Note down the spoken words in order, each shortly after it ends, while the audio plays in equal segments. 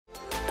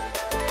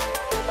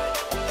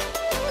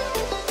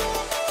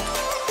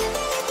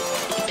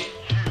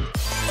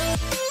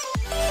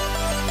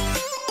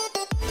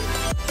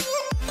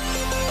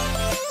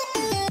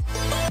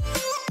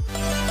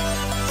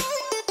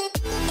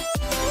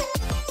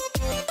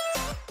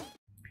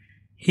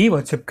Hey,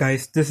 what's up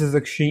guys, this is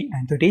Akshay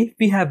and today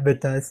we have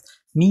with us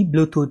Mi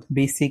Bluetooth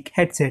basic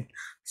headset.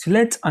 So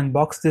let's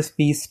unbox this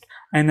beast,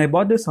 and I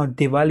bought this on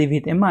Diwali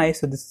with MI.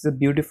 So this is a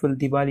beautiful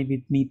Diwali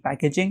with Me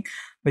packaging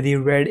with the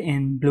red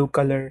and blue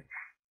color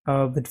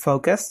with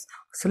focus.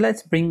 So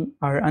let's bring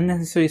our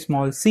unnecessary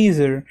small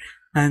scissor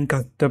and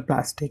cut the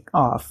plastic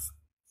off.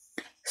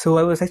 So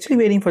I was actually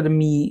waiting for the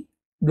Mi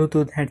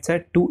Bluetooth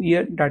headset 2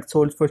 year that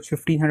sold for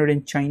 1500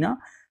 in China,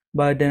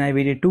 but then I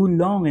waited too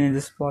long and I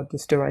just bought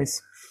this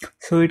device.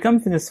 So it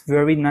comes in this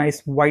very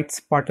nice white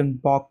Spartan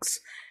box,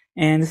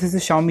 and this is the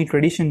Xiaomi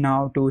tradition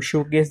now to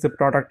showcase the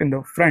product in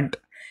the front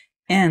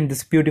and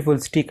this beautiful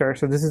sticker.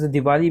 So this is the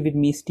Diwali with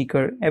Me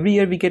sticker. Every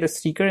year we get a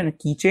sticker and a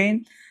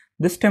keychain.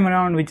 This time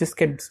around we just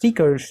get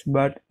stickers,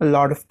 but a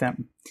lot of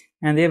them,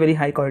 and they are very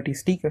high quality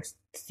stickers.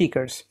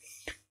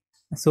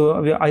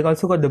 So I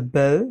also got the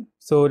bell,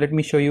 so let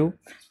me show you,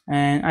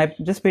 and I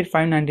just paid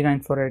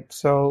 $5.99 for it.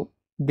 So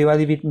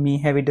Diwali with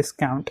Me heavy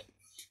discount,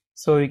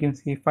 so you can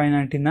see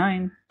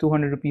 $5.99,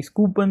 200 rupees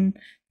coupon,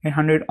 and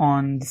 100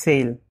 on the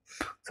sale.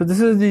 So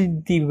this is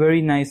the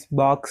very nice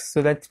box.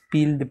 So let's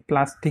peel the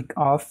plastic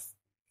off.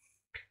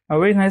 A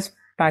very nice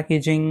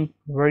packaging,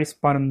 very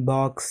Spartan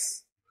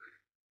box.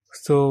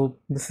 So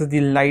this is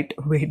the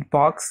lightweight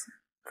box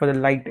for the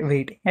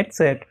lightweight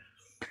headset,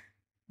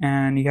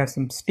 and you have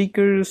some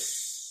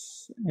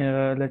stickers.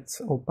 Let's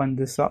open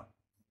this up.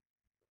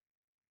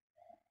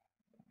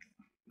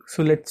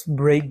 So let's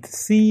break the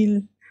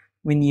seal.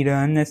 We need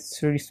an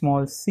unnecessary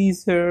small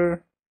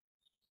scissor,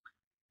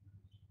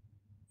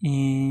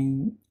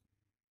 and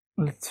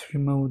let's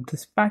remove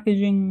this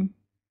packaging.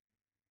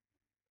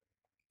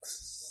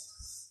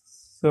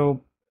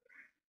 So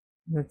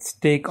let's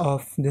take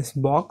off this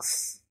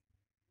box.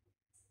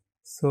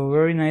 So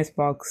very nice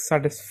box,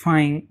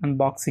 satisfying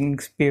unboxing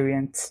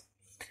experience.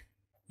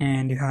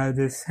 And you have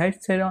this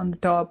headset on the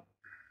top,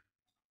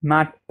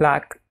 matte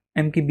black.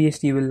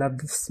 MKBHD will love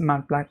this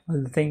matte black,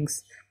 all the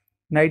things.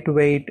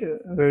 Lightweight,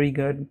 very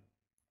good.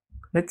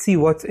 Let's see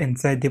what's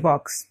inside the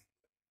box.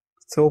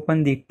 So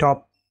open the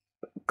top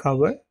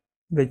cover,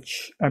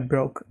 which I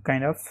broke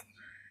kind of.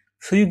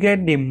 So you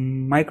get the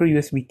micro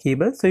USB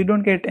cable. So you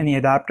don't get any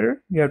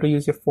adapter, you have to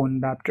use your phone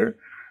adapter.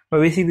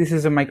 But basically this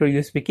is a micro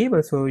USB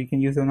cable, so you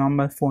can use a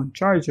normal phone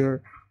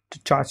charger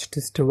to charge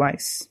this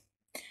device.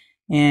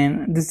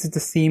 And this is the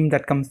same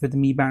that comes with the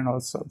Mi Band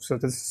also, so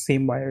this is the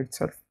same wire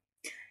itself.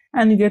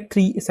 And you get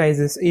 3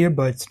 sizes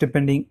earbuds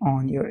depending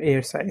on your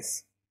ear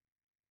size.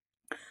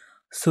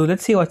 So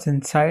let's see what's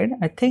inside.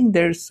 I think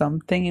there's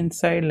something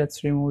inside.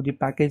 Let's remove the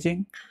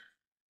packaging.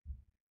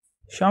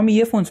 Xiaomi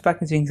earphones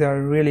packagings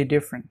are really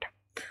different.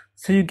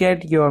 So you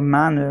get your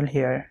manual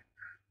here.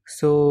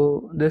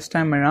 So this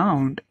time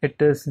around it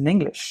is in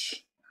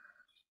English.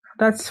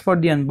 That's for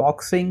the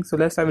unboxing. So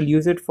I will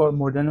use it for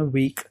more than a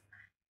week,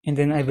 and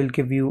then I will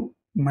give you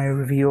my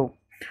review.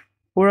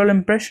 Overall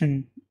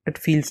impression, it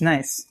feels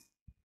nice.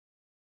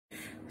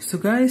 So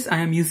guys, I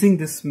am using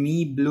this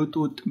Mi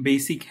Bluetooth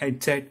basic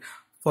headset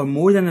for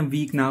more than a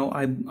week now.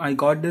 I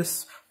got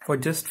this for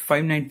just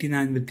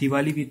 $5.99 with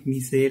Diwali with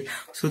Me sale.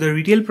 So the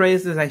retail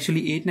price is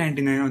actually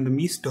 $8.99 on the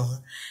Mi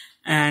store,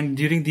 and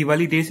during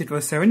Diwali days it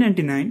was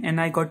 $7.99,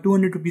 and I got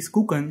 200 rupees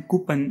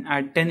coupon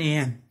at 10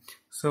 a.m.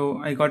 So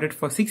I got it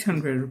for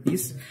 600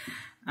 rupees.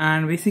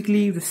 And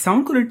basically the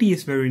sound quality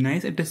is very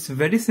nice. It is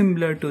very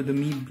similar to the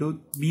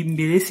Mi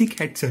basic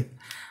headset,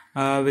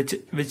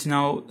 which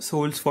now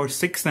sold for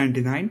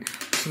 $6.99.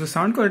 So the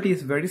sound quality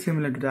is very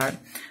similar to that,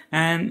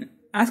 and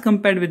as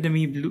compared with the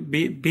Mi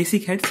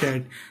basic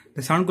headset,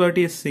 the sound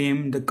quality is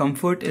same, the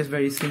comfort is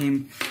very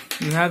same.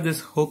 You have this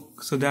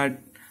hook so that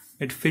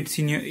it fits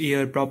in your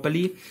ear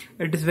properly.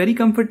 It is very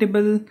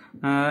comfortable,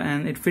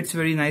 and it fits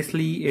very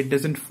nicely. It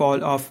doesn't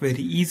fall off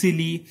very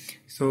easily,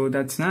 so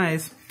that's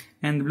nice.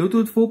 And the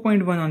Bluetooth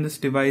 4.1 on this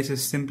device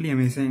is simply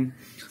amazing.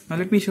 Now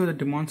let me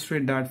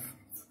demonstrate that.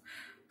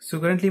 So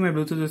currently my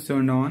Bluetooth is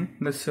turned on.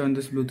 Let's turn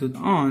this Bluetooth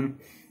on,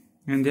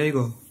 and there you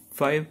go.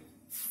 5,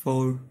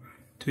 4,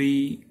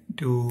 3,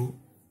 2,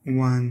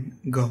 1,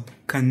 go.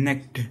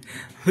 Connected.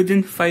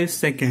 Within 5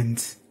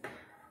 seconds,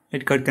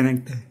 it got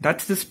connected.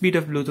 That's the speed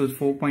of Bluetooth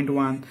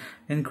 4.1.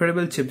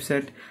 Incredible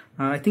chipset.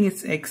 I think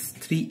it's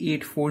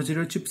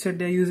X3840 chipset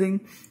they're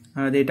using.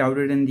 They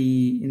touted in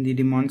the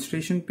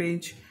demonstration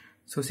page.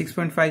 So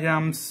 6.5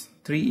 grams,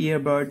 3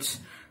 earbuds,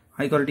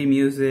 high quality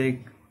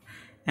music,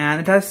 and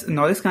it has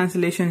noise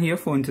cancellation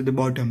earphones at the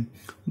bottom.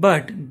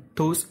 But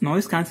those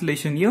noise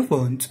cancellation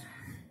earphones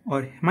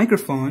or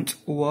microphones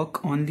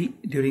work only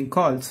during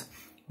calls,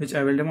 which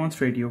I will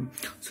demonstrate you.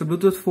 So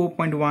Bluetooth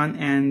 4.1,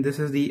 and this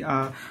is the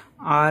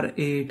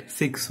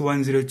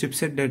R8610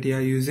 chipset that they are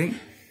using.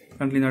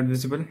 Currently not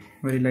visible,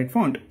 very light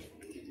font.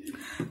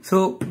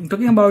 So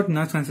talking about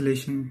noise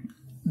cancellation,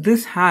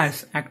 this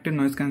has active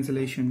noise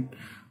cancellation,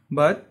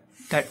 but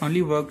that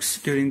only works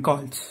during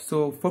calls.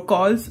 So for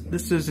calls,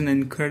 this is an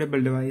incredible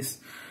device.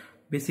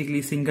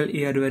 Basically single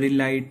ear, very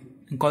light,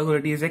 and call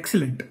quality is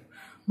excellent.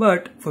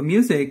 But for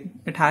music,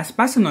 it has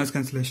passive noise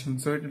cancellation.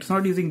 So it's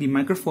not using the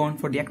microphone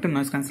for the active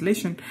noise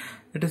cancellation.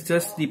 It is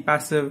just the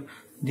passive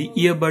the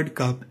earbud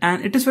cup,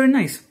 and it is very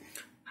nice.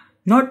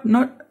 Not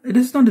it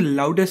is not the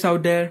loudest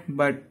out there,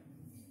 but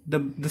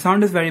the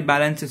sound is very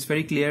balanced. It's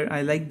very clear.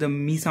 I like the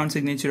Mi sound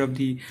signature of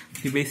the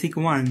basic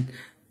one.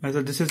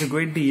 So this is a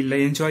great deal. I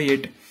enjoy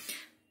it.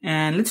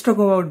 And let's talk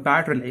about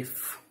battery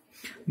life.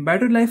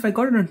 Battery life, I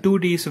got it on 2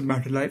 days of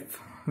battery life,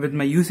 with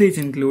my usage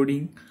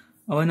including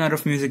 1 hour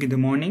of music in the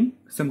morning,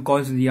 some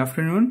calls in the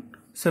afternoon,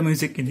 some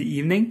music in the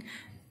evening,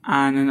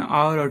 and an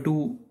hour or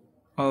 2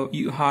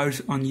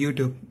 hours on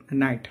YouTube at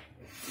night.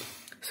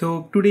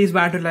 So 2 days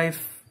battery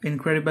life,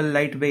 incredible,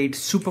 lightweight,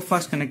 super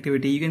fast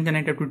connectivity. You can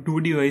connect up to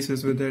 2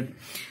 devices with it,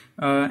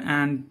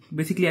 and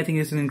basically I think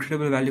it's an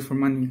incredible value for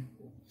money.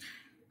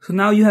 So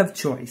now you have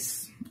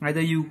choice. Either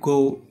you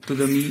go to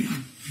the Mi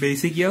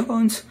basic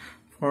earphones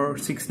for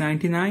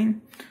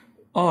 $699,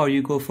 or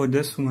you go for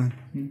this one.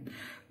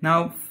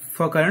 Now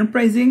for current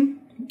pricing,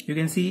 you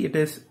can see it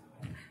is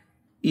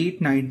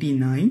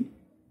 $899.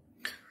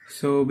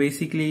 So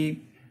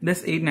basically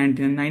that's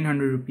 $899,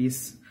 900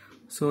 rupees.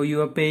 So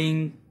you are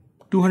paying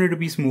 200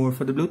 rupees more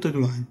for the Bluetooth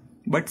one,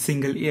 but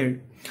single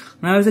ear.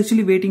 Now I was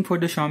actually waiting for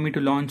the Xiaomi to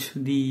launch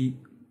the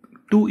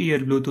 2-ear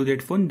Bluetooth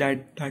headphone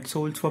that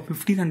sold for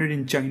 1500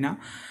 in China,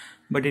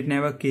 but it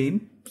never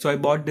came. So I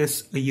bought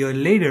this a year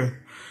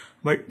later,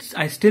 but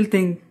I still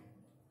think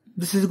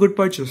this is a good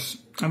purchase.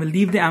 I will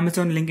leave the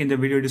Amazon link in the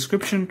video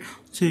description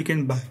so you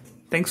can buy.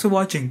 Thanks for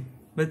watching.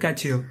 We'll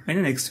catch you in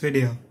the next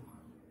video.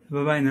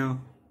 Bye bye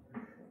now.